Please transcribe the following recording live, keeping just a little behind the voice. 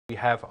We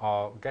have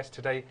our guest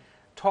today,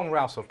 Tom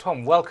Rowsell.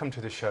 Tom, welcome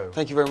to the show.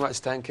 Thank you very much,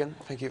 Duncan.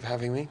 Thank you for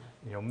having me.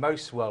 You're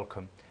most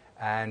welcome.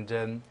 And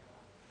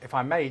if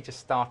I may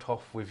just start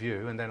off with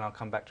you, and then I'll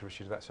come back to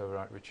Richard, if that's all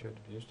right, Richard.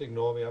 You just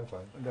ignore me, I'm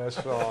fine.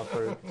 That's all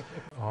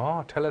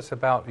right. Tell us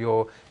about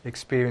your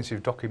experience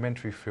with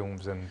documentary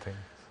films and things.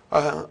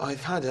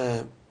 I've had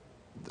a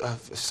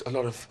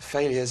lot of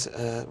failures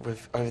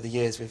over the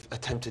years with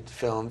attempted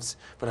films,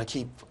 but I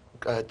keep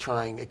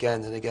trying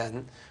again and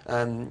again.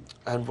 And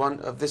one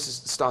of this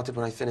started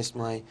when I finished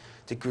my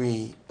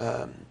degree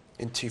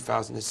in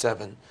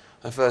 2007.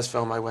 My first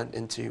film I went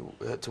into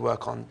to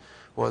work on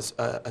was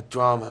a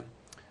drama.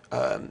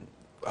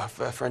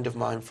 A friend of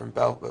mine from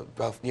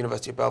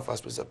University of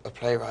Belfast was a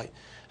playwright,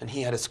 and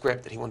he had a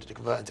script that he wanted to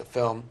convert into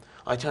film.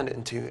 I turned it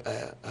into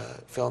a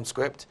film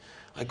script.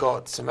 I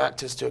got some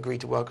actors to agree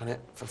to work on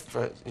it for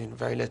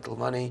very little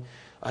money.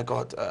 I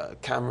got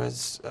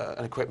cameras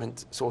and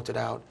equipment sorted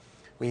out.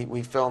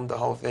 We filmed the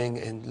whole thing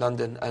in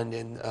London and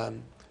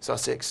in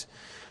Sussex.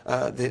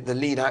 The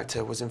lead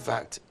actor was in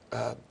fact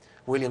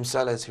William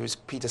Sellers, who's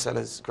Peter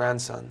Sellers'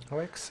 grandson. Oh,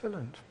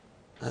 excellent.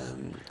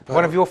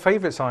 One of your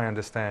favourites, I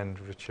understand,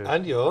 Richard.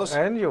 And yours.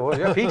 And yours,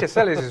 yeah. Peter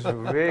Sellers is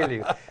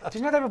really... Did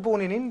you know they were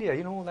born in India?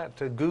 You know, all that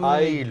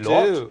Goonie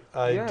lot?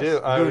 I do.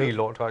 Goonie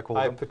lot, I call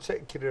them. I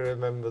particularly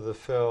remember the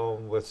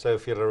film with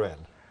Sophia Loren.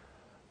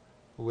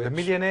 The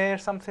Millionaire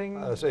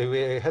something? So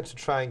we had to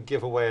try and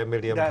give away £1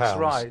 million. That's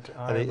right.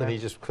 And he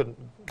just couldn't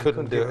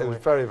do it. It was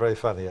very, very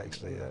funny,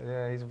 actually.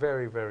 Yeah, he's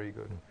very, very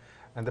good.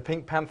 And the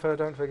Pink Panther,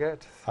 don't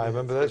forget. I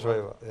remember those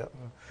very well, yeah.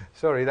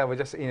 Sorry, that was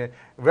just,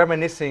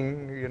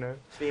 reminiscing,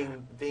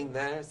 Being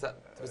there,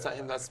 was that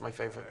him? That's my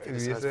favourite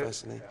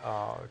personally.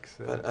 Oh,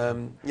 excellent.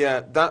 But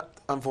yeah, that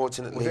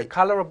unfortunately... Was it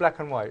colour or black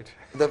and white?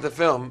 The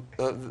film,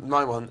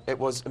 my one, it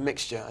was a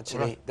mixture, actually.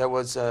 Right. There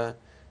was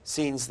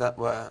scenes that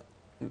were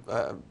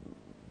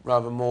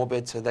rather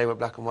morbid, so they were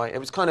black and white. It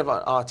was kind of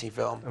an arty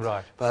film.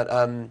 Right.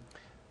 But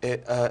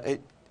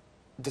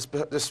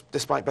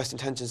despite best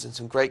intentions and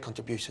some great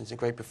contributions and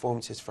great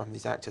performances from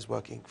these actors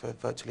working for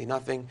virtually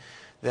nothing,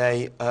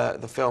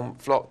 the film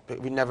flopped. But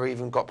we never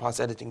even got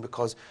past editing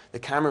because the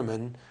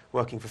cameraman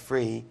working for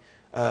free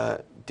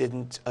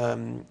didn't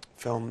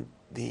film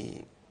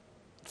the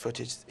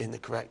footage in the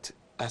correct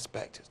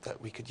aspect that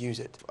we could use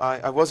it.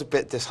 I was a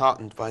bit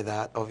disheartened by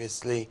that,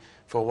 obviously,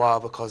 for a while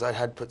because I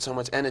had put so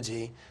much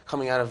energy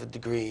coming out of a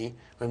degree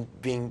and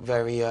being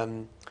very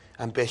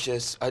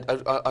ambitious.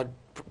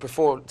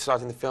 Before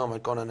starting the film,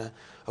 I'd gone on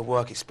a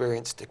work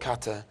experience to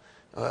Qatar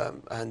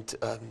and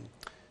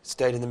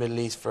stayed in the Middle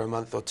East for a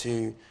month or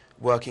two,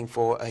 working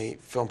for a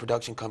film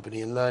production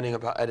company and learning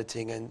about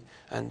editing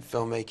and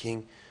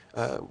filmmaking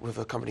with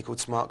a company called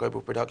Smart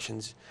Global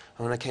Productions.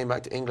 And when I came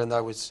back to England,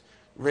 I was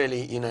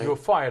really, You were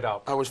fired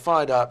up. I was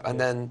fired up, and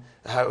then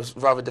I was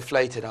rather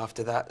deflated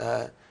after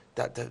that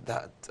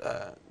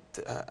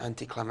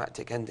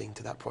anticlimactic ending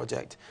to that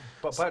project.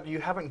 But you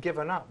haven't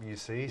given up, you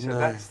see, so no.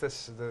 That's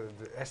the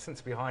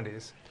essence behind it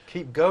is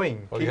keep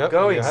going, well, keep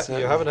going.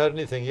 You haven't heard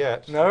anything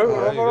yet. No?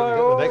 You've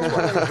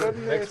got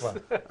the next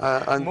one. Next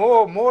one.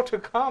 More to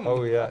come.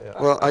 Oh, yeah.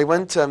 Well, I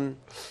went,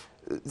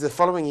 the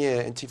following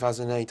year, in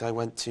 2008, I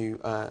went to,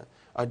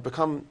 I'd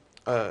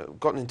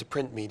gotten into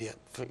print media,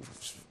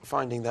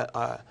 finding that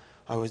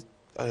I was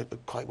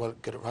quite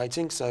good at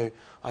writing, so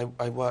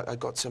I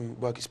got some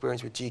work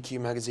experience with GQ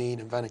magazine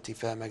and Vanity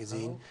Fair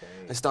magazine.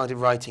 Okay. I started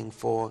writing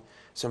for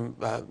some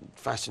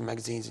fashion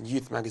magazines and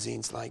youth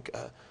magazines like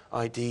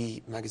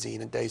ID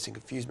magazine and Dazed and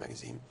Confused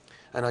magazine.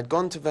 And I'd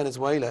gone to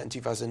Venezuela in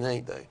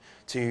 2008 though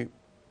to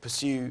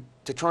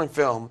try and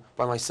film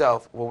by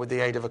myself, or with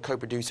the aid of a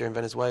co-producer in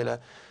Venezuela,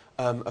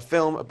 a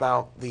film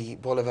about the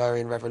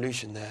Bolivarian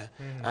Revolution there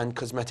and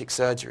cosmetic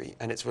surgery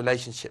and its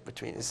relationship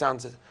between. It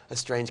sounds a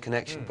strange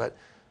connection, but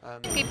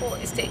people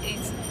is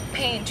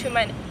paying too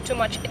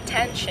much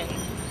attention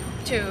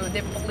to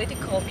the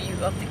political view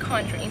of the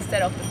country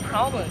instead of the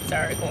problems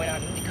that are going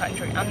on in the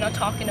country. I'm not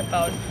talking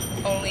about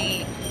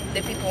only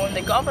the people in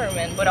the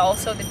government, but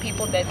also the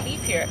people that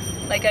live here.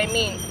 Like, I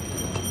mean,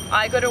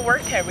 I go to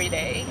work every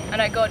day and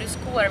I go to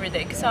school every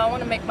day because I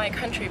want to make my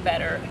country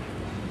better.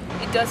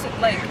 It doesn't,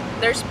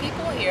 there's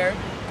people here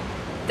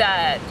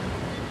that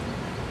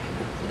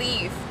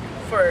leave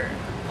for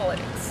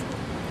politics,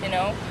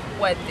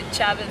 what the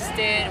Chavez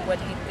did, what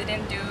he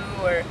didn't do,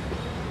 or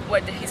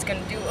what he's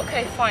going to do.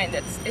 Okay, fine,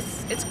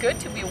 it's good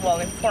to be well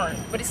informed,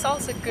 but it's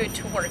also good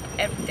to work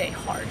every day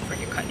hard for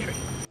your country.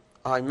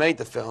 I made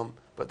the film,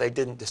 but they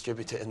didn't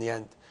distribute it in the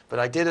end. But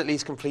I did at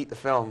least complete the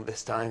film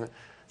this time.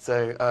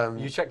 So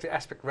you checked the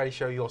aspect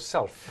ratio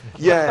yourself.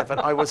 Yeah, but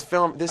I was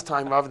this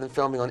time, rather than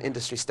filming on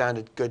industry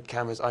standard good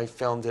cameras, I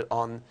filmed it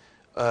on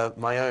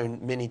my own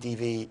mini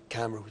DV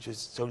camera,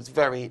 so it's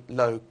very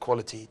low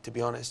quality, to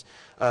be honest.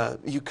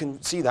 You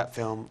can see that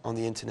film on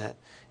the internet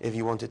if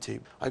you wanted to.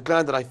 I'm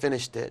glad that I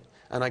finished it,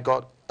 and I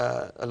got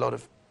a lot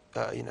of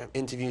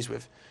interviews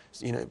with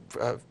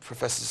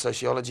professors of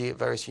sociology at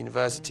various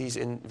universities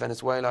in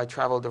Venezuela. I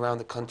traveled around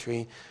the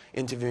country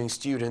interviewing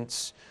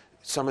students.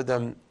 Some of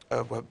them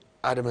were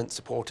adamant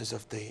supporters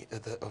of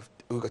of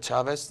Hugo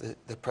Chavez,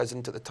 the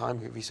president at the time,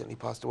 who recently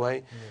passed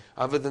away.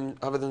 Other than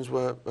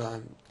were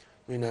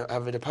you know,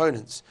 avid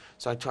opponents.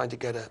 So I tried to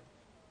get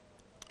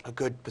a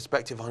good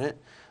perspective on it.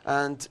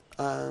 And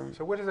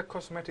so where does the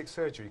cosmetic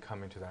surgery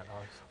come into that?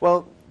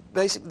 Well,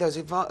 basically there's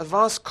a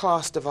vast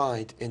class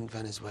divide in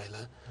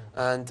Venezuela,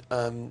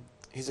 and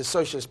he's a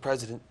socialist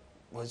president,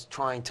 was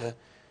trying to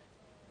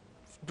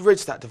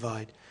bridge that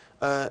divide.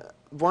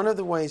 One of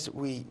the ways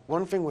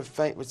one thing was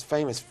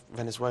famous in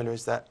Venezuela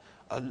is that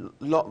a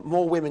lot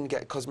more women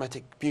get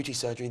cosmetic beauty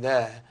surgery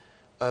there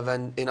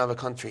than in other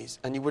countries,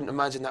 and you wouldn't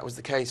imagine that was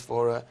the case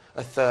for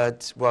a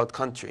third world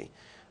country,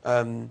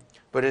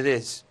 but it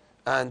is.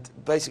 And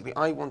basically,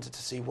 I wanted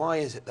to see why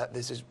is it that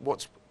this is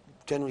what's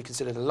generally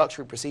considered a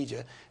luxury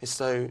procedure is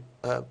so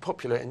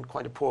popular in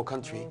quite a poor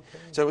country. Okay.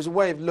 So it was a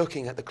way of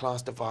looking at the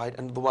class divide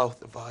and the wealth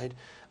divide,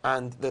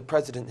 and the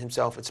president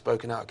himself had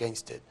spoken out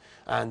against it.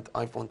 And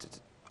I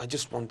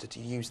just wanted to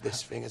use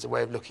this thing as a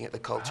way of looking at the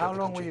culture. How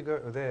long were you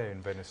there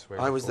in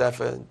Venezuela? I was there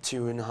for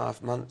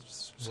 2.5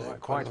 months, so right,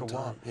 quite a long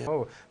while. time. Yeah.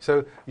 Oh,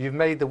 so you've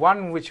made the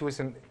one which was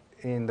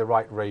in the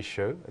right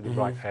ratio, the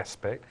right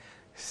aspect.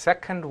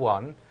 Second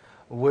one,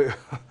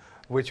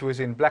 which was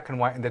in black and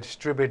white, and the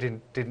distributor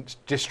didn't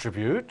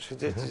distribute.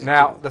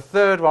 Now, the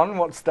third one,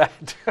 what's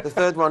that? The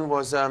third one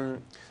was, the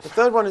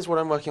third one is what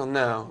I'm working on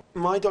now.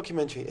 My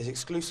documentary is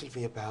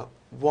exclusively about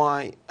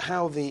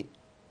how the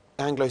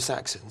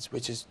Anglo-Saxons,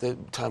 which is the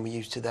term we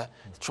use to the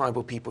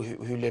tribal people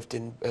who lived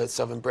in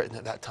southern Britain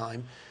at that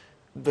time,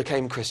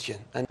 became Christian,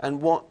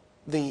 and what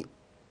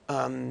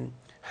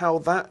how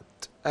that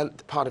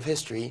part of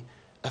history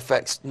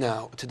affects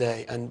now,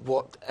 today, and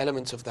what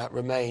elements of that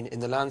remain in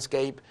the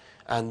landscape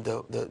and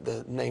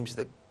the names of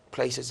the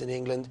places in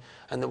England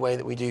and the way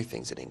that we do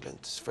things in England,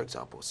 for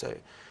example. So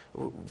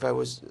that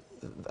was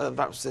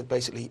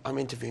basically, I'm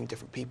interviewing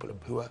different people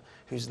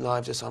whose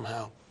lives are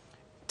somehow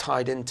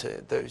tied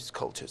into those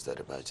cultures that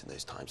emerged in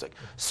those times, like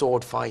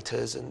sword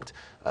fighters and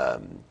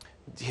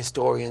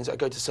historians. I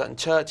go to certain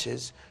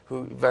churches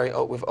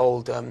with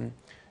old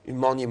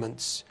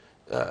monuments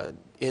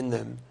in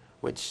them,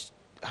 which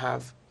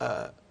have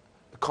a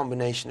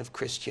combination of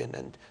Christian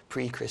and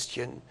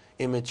pre-Christian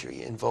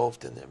imagery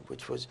involved in them,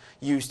 which was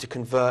used to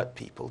convert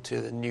people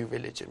to the new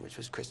religion, which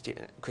was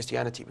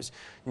Christianity was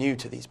new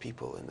to these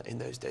people in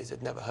those days.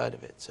 They'd never heard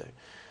of it. So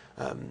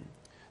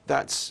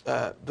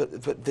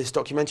but this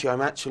documentary,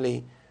 I'm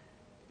actually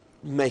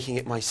making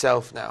it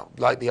myself now,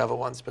 like the other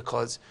ones,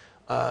 because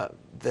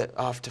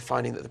after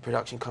finding that the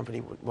production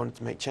company wanted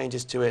to make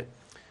changes to it,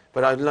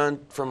 but I've learned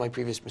from my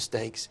previous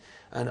mistakes,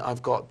 and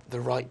I've got the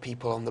right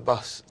people on the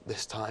bus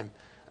this time.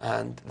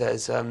 And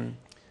there's I'm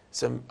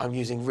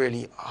using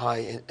really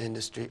high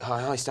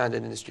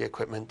standard industry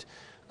equipment,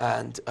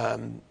 and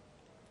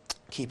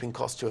keeping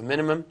costs to a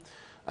minimum.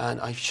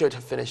 And I should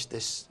have finished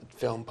this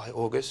film by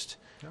August,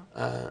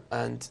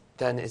 and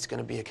then it's going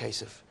to be a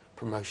case of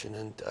promotion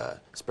and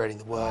spreading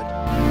the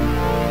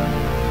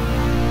word.